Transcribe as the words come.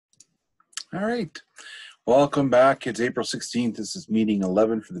All right. Welcome back. It's April 16th. This is meeting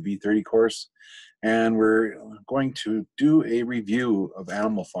 11 for the B30 course. And we're going to do a review of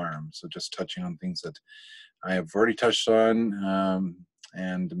Animal Farm. So just touching on things that I have already touched on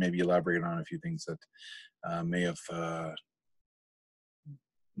and maybe elaborate on a few things that may have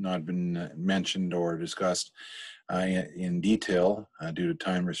not been mentioned or discussed in detail due to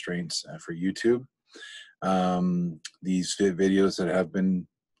time restraints for YouTube. These videos that have been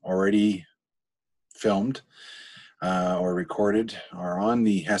already filmed or recorded are on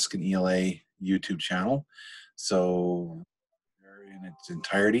the Heskin ELA YouTube channel, so they're in its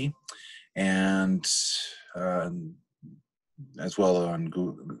entirety, and as well on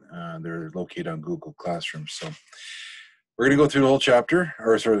Google, they're located on Google Classroom. So we're going to go through the whole chapter,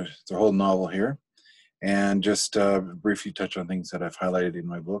 or sort of the whole novel here, and just briefly touch on things that I've highlighted in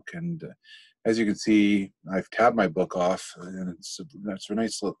my book. And as you can see, I've tabbed my book off, and that's a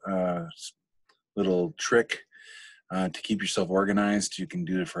nice little trick to keep yourself organized. You can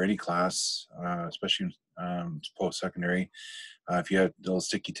do it for any class, especially post-secondary. If you have those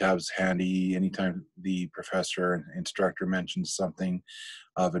sticky tabs handy, anytime the professor and instructor mentions something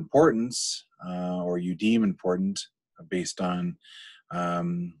of importance or you deem important based on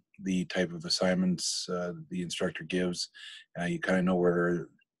the type of assignments the instructor gives, you kind of know where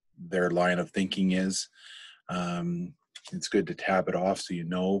their line of thinking is. It's good to tab it off so you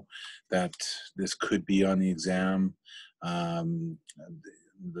know that this could be on the exam, and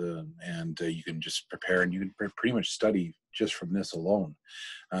you can just prepare, and you can pretty much study just from this alone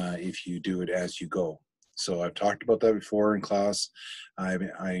if you do it as you go. So I've talked about that before in class. I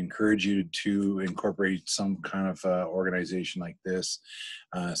encourage you to incorporate some kind of organization like this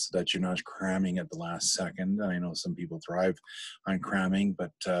so that you're not cramming at the last second. I know some people thrive on cramming,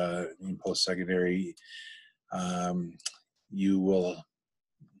 but in post-secondary,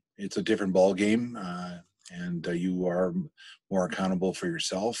 it's a different ball game, and you are more accountable for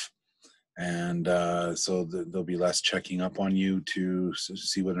yourself, and so there'll be less checking up on you to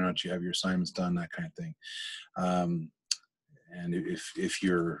see whether or not you have your assignments done, that kind of thing. And if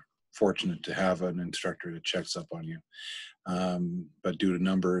you're fortunate to have an instructor that checks up on you, but due to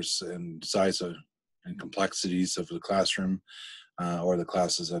numbers and size and complexities of the classroom or the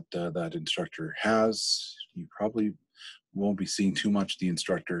classes that that instructor has, you probably won't be seeing too much of the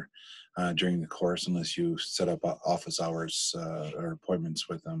instructor during the course unless you set up office hours or appointments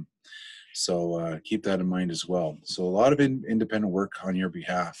with them. So keep that in mind as well. So a lot of independent work on your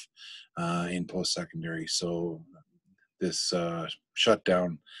behalf in post-secondary. So this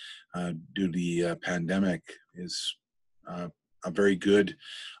shutdown due to the pandemic is a very good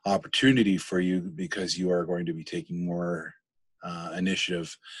opportunity for you, because you are going to be taking more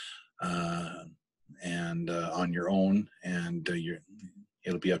initiative and on your own, and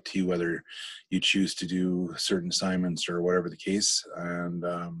it'll be up to you whether you choose to do certain assignments or whatever the case, and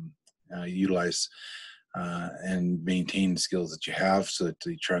utilize and maintain the skills that you have so that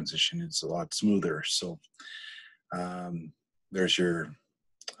the transition is a lot smoother. So there's your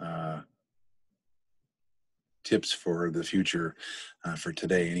tips for the future for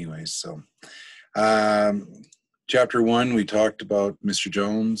today anyways. So Chapter 1, we talked about Mr.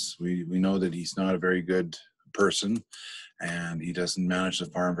 Jones. We know that he's not a very good person, and he doesn't manage the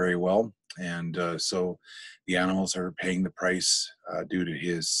farm very well. And so the animals are paying the price due to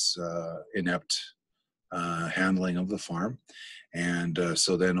his inept handling of the farm. And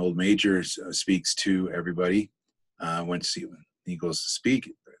so then Old Major speaks to everybody once he goes to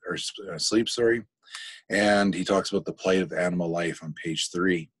speak, or sleep, sorry. And he talks about the plight of animal life on page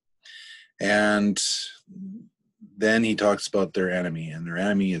 3. And then he talks about their enemy, and their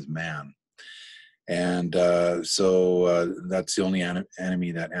enemy is man. And so that's the only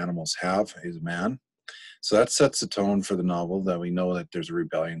enemy that animals have, is man. So that sets the tone for the novel, that we know that there's a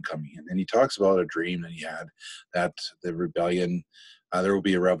rebellion coming in. And he talks about a dream that he had, that the rebellion, there will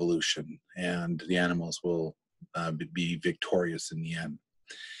be a revolution, and the animals will be victorious in the end.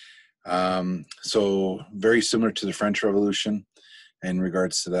 So very similar to the French Revolution in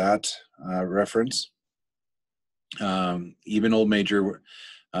regards to that reference. Even Old Major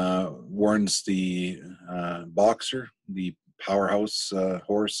warns the boxer, the powerhouse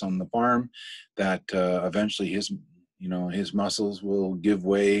horse on the farm, that eventually his muscles will give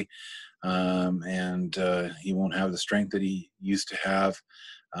way, and he won't have the strength that he used to have.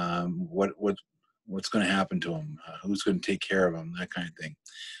 What's going to happen to him? Who's going to take care of him? That kind of thing.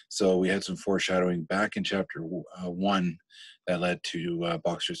 So we had some foreshadowing back in chapter 1 that led to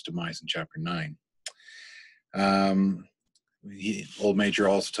Boxer's demise in chapter 9. Old Major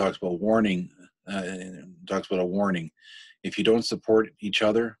also talks about warning. Talks about a warning. If you don't support each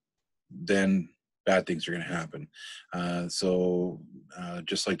other, then bad things are going to happen.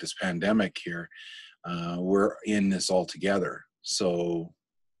 Just like this pandemic here, we're in this all together. So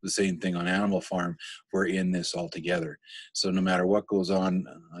the same thing on Animal Farm, we're in this all together. So no matter what goes on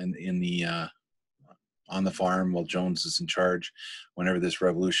on the farm while Jones is in charge, whenever this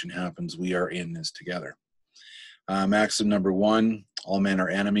revolution happens, we are in this together. Maxim number 1, all men are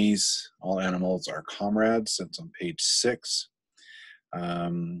enemies, all animals are comrades. That's on page 6.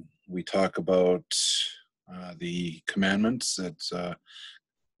 We talk about the commandments. That's the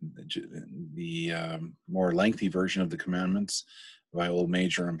more lengthy version of the commandments by Old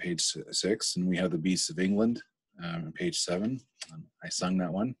Major on page 6. And we have the Beasts of England on page 7. I sung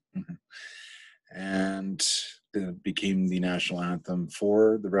that one. And it became the national anthem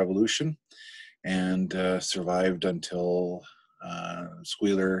for the revolution, and survived until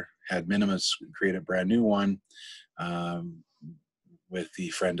Squealer had Minimus create a brand new one with the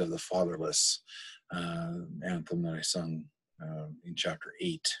Friend of the Fatherless anthem that I sung in chapter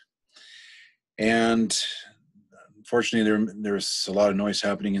 8. And unfortunately, there was a lot of noise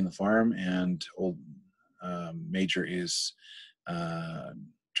happening in the farm, and Old Major is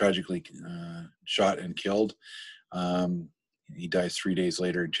tragically shot and killed. He dies 3 days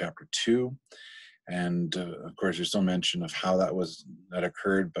later in chapter 2. And of course, there's no mention of how that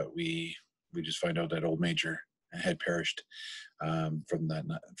occurred, but we just find out that Old Major had perished from that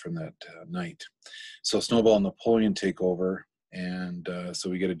night. So Snowball and Napoleon take over, and so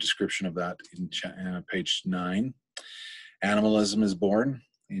we get a description of that in page 9. Animalism is born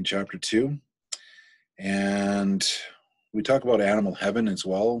in chapter 2, and we talk about animal heaven as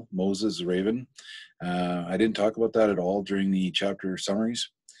well. Moses the raven. I didn't talk about that at all during the chapter summaries.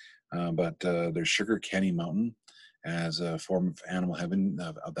 But there's Sugar Candy Mountain as a form of animal heaven,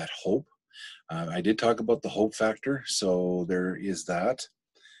 of that hope. I did talk about the hope factor, so there is that.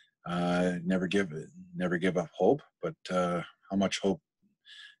 Never give up hope, but how much hope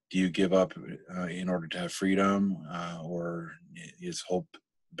do you give up in order to have freedom, or is hope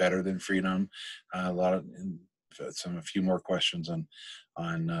better than freedom? A few more questions on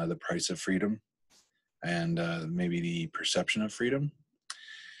the price of freedom, and maybe the perception of freedom.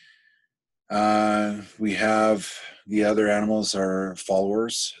 We have the other animals are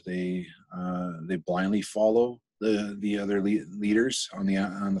followers. They blindly follow the other leaders on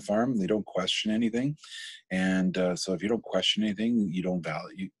the farm. They don't question anything, and so if you don't question anything, you don't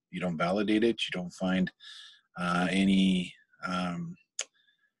validate it. You don't find any.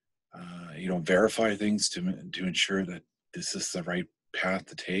 You don't verify things to ensure that this is the right path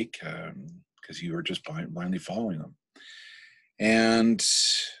to take, because you are just blindly following them. And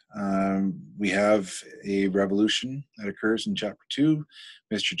we have a revolution that occurs in chapter 2.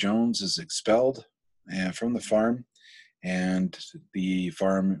 Mr. Jones is expelled from the farm, and the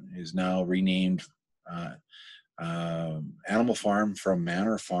farm is now renamed Animal Farm from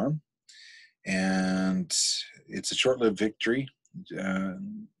Manor Farm. And it's a short-lived victory,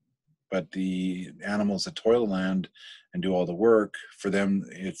 but the animals that toil the land and do all the work, for them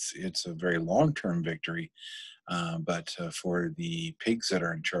it's a very long-term victory. But for the pigs that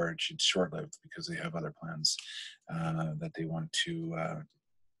are in charge, it's short-lived because they have other plans that they want to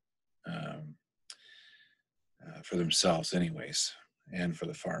for themselves anyways, and for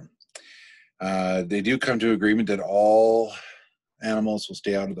the farm. They do come to agreement that all animals will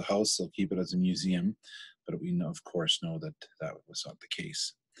stay out of the house. They'll keep it as a museum, but we know, of course, know that that was not the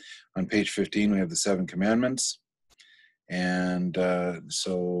case. On page 15, we have the 7 commandments, and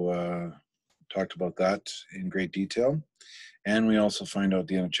talked about that in great detail. And we also find out at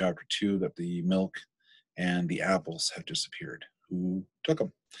the end of chapter 2 that the milk and the apples have disappeared. Who took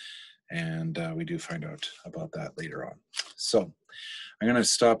them? And we do find out about that later on. So I'm going to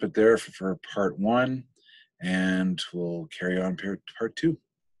stop it there for part 1, and we'll carry on part 2.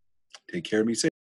 Take care, be safe.